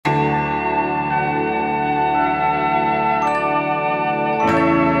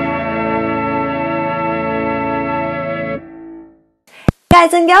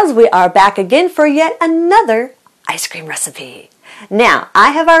guys and gals, we are back again for yet another ice cream recipe. Now,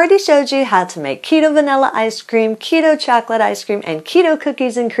 I have already showed you how to make keto vanilla ice cream, keto chocolate ice cream, and keto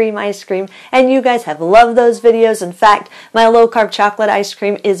cookies and cream ice cream, and you guys have loved those videos. In fact, my low-carb chocolate ice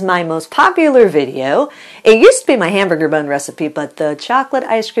cream is my most popular video. It used to be my hamburger bun recipe, but the chocolate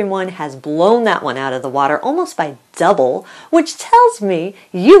ice cream one has blown that one out of the water almost by double, which tells me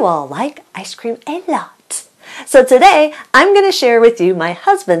you all like ice cream a lot. So today, I'm going to share with you my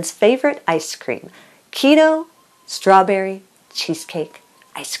husband's favorite ice cream, keto strawberry cheesecake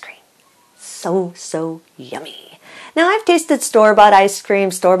ice cream. So yummy. Now, I've tasted store-bought ice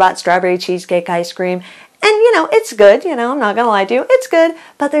cream, store-bought strawberry cheesecake ice cream, and it's good, I'm not gonna lie to you, it's good,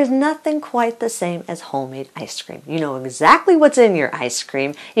 but there's nothing quite the same as homemade ice cream. You know exactly what's in your ice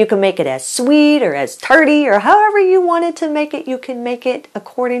cream. You can make it as sweet or as tarty or however you wanted to make it. You can make it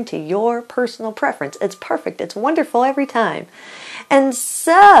according to your personal preference. It's perfect. It's wonderful every time. And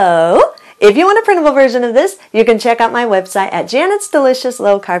so, if you want a printable version of this, you can check out my website at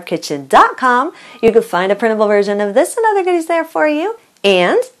janet'sdeliciouslowcarbkitchen.com. You can find a printable version of this and other goodies there for you.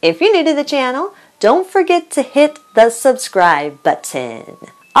 And if you're new to the channel, don't forget to hit the subscribe button.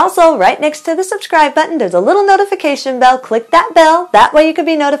 Also, right next to the subscribe button, there's a little notification bell. Click that bell. That way you can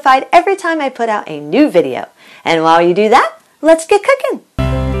be notified every time I put out a new video. And while you do that, let's get cooking.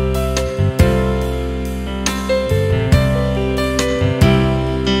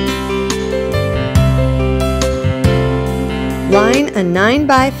 Line a 9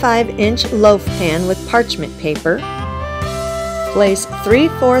 by 5 inch loaf pan with parchment paper. Place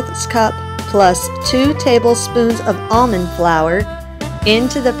 3/4 cup plus 2 tablespoons of almond flour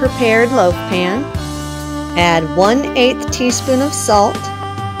into the prepared loaf pan. Add 1/8 teaspoon of salt,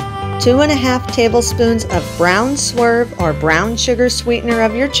 2½ tablespoons of brown swerve or brown sugar sweetener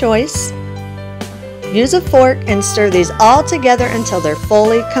of your choice. Use a fork and stir these all together until they're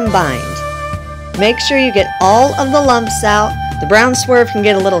fully combined. Make sure you get all of the lumps out. The brown swerve can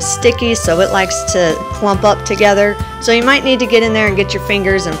get a little sticky, so it likes to clump up together. So you might need to get in there and get your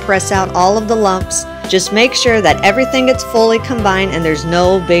fingers and press out all of the lumps. Just make sure that everything gets fully combined and there's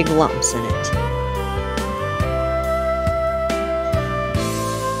no big lumps in it.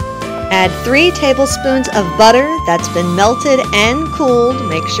 Add 3 tablespoons of butter that's been melted and cooled.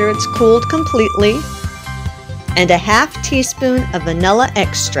 Make sure it's cooled completely. And a ½ teaspoon of vanilla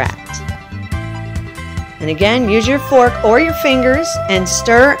extract. And again, use your fork or your fingers and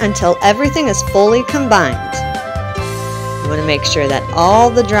stir until everything is fully combined. You want to make sure that all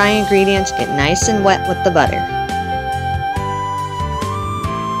the dry ingredients get nice and wet with the butter.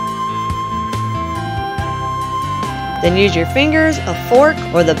 Then use your fingers, a fork,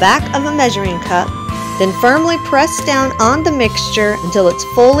 or the back of a measuring cup. Then firmly press down on the mixture until it's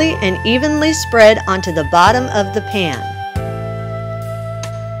fully and evenly spread onto the bottom of the pan.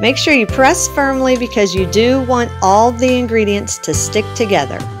 Make sure you press firmly because you do want all the ingredients to stick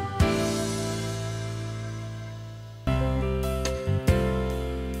together.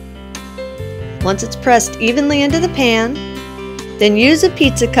 Once it's pressed evenly into the pan, then use a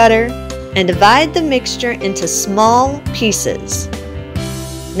pizza cutter and divide the mixture into small pieces.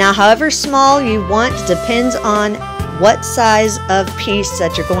 Now, however small you want depends on what size of piece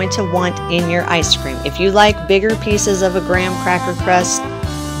that you're going to want in your ice cream. If you like bigger pieces of a graham cracker crust,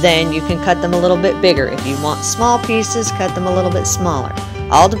 then you can cut them a little bit bigger. If you want small pieces, cut them a little bit smaller.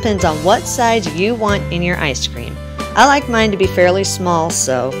 All depends on what size you want in your ice cream. I like mine to be fairly small,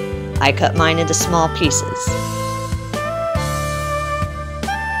 so I cut mine into small pieces.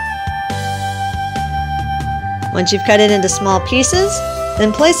 Once you've cut it into small pieces,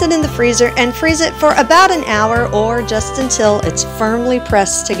 then place it in the freezer and freeze it for about an hour or just until it's firmly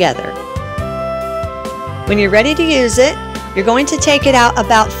pressed together. When you're ready to use it, you're going to take it out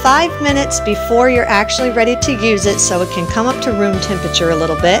about 5 minutes before you're actually ready to use it so it can come up to room temperature a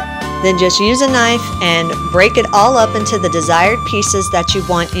little bit. Then just use a knife and break it all up into the desired pieces that you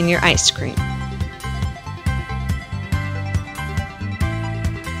want in your ice cream.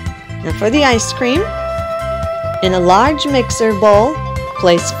 Now for the ice cream, in a large mixer bowl,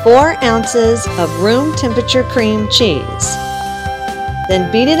 place 4 ounces of room temperature cream cheese. Then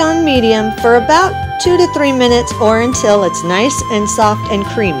beat it on medium for about 2 to 3 minutes or until it's nice and soft and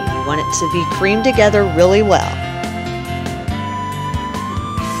creamy. You want it to be creamed together really well.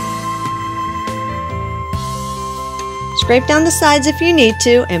 Scrape down the sides if you need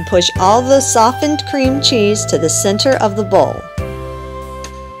to and push all the softened cream cheese to the center of the bowl.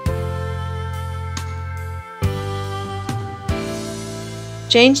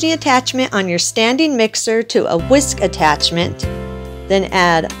 Change the attachment on your standing mixer to a whisk attachment. Then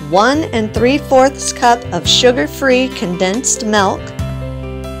add 1 3/4 cup of sugar-free condensed milk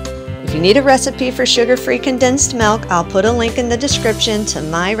If you need a recipe for sugar-free condensed milk, I'll put a link in the description to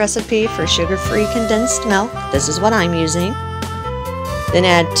my recipe for sugar-free condensed milk. This is what I'm using. Then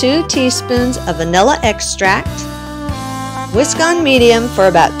add 2 teaspoons of vanilla extract. Whisk on medium for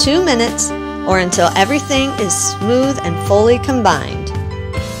about 2 minutes or until everything is smooth and fully combined.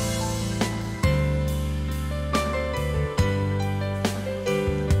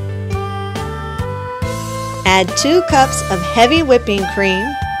 Add 2 cups of heavy whipping cream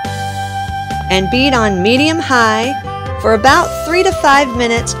and beat on medium-high for about 3 to 5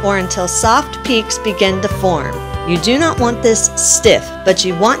 minutes or until soft peaks begin to form. You do not want this stiff, but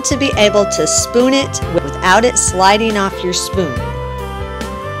you want to be able to spoon it without it sliding off your spoon.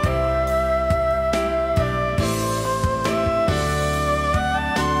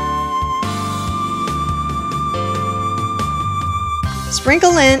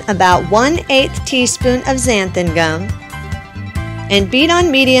 Sprinkle in about 1/8 teaspoon of xanthan gum and beat on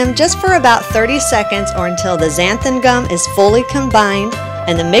medium just for about 30 seconds or until the xanthan gum is fully combined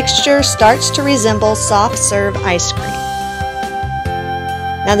and the mixture starts to resemble soft serve ice cream.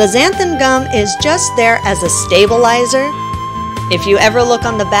 Now the xanthan gum is just there as a stabilizer. If you ever look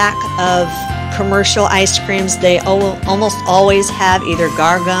on the back of commercial ice creams, they almost always have either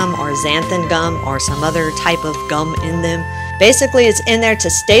gar gum or xanthan gum or some other type of gum in them. Basically, it's in there to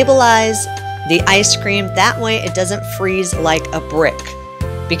stabilize the ice cream. That way it doesn't freeze like a brick.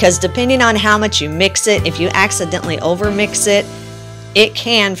 Because depending on how much you mix it, if you accidentally overmix it, it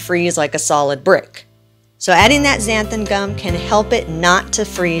can freeze like a solid brick. So adding that xanthan gum can help it not to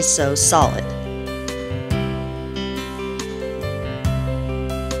freeze so solid.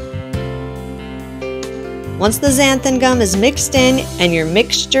 Once the xanthan gum is mixed in and your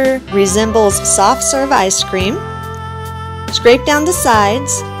mixture resembles soft serve ice cream, scrape down the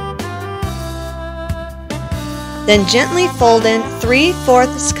sides, then gently fold in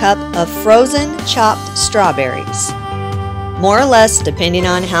 3/4 cup of frozen chopped strawberries. More or less depending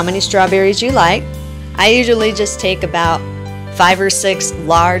on how many strawberries you like. I usually just take about 5 or 6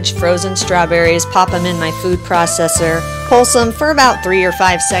 large frozen strawberries, pop them in my food processor, pulse them for about 3 or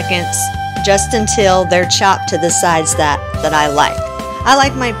 5 seconds, just until they're chopped to the size that I like. I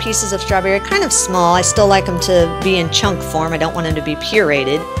like my pieces of strawberry kind of small. I still like them to be in chunk form. I don't want them to be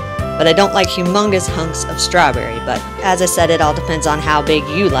pureed, but I don't like humongous hunks of strawberry. But as I said, it all depends on how big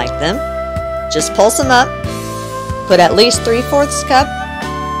you like them. Just pulse them up, put at least 3/4 cup.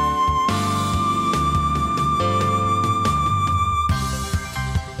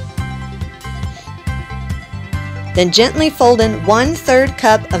 Then gently fold in 1/3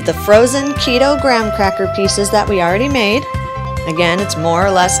 cup of the frozen keto graham cracker pieces that we already made. Again, it's more or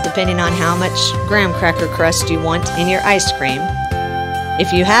less depending on how much graham cracker crust you want in your ice cream.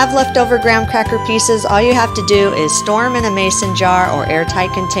 If you have leftover graham cracker pieces, all you have to do is store them in a mason jar or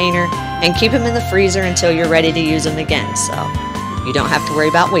airtight container and keep them in the freezer until you're ready to use them again, so you don't have to worry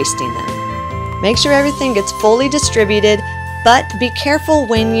about wasting them. Make sure everything gets fully distributed, but be careful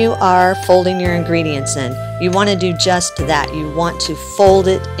when you are folding your ingredients in. You want to do just that. You want to fold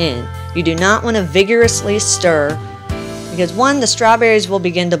it in. You do not want to vigorously stir, because one, the strawberries will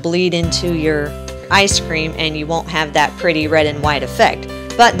begin to bleed into your ice cream and you won't have that pretty red and white effect.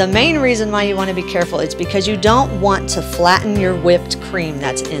 But the main reason why you want to be careful is because you don't want to flatten your whipped cream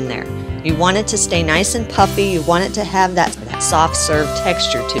that's in there. You want it to stay nice and puffy. You want it to have that soft serve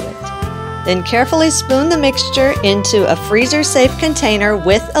texture to it. Then carefully spoon the mixture into a freezer-safe container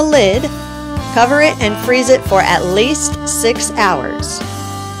with a lid. Cover it and freeze it for at least 6 hours.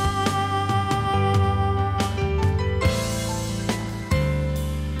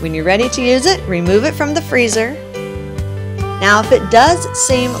 When you're ready to use it, remove it from the freezer. Now, if it does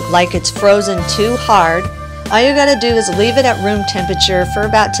seem like it's frozen too hard, all you gotta do is leave it at room temperature for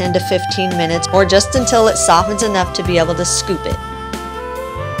about 10 to 15 minutes or just until it softens enough to be able to scoop it.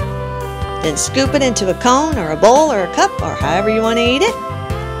 Then scoop it into a cone or a bowl or a cup or however you want to eat it.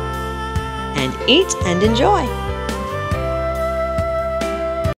 And eat and enjoy.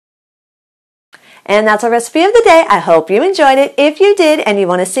 And that's our recipe of the day. I hope you enjoyed it. If you did and you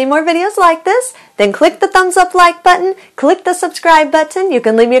want to see more videos like this, then click the thumbs up like button, click the subscribe button. You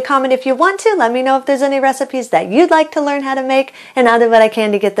can leave me a comment if you want to. Let me know if there's any recipes that you'd like to learn how to make, and I'll do what I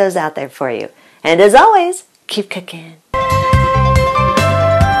can to get those out there for you. And as always, keep cooking.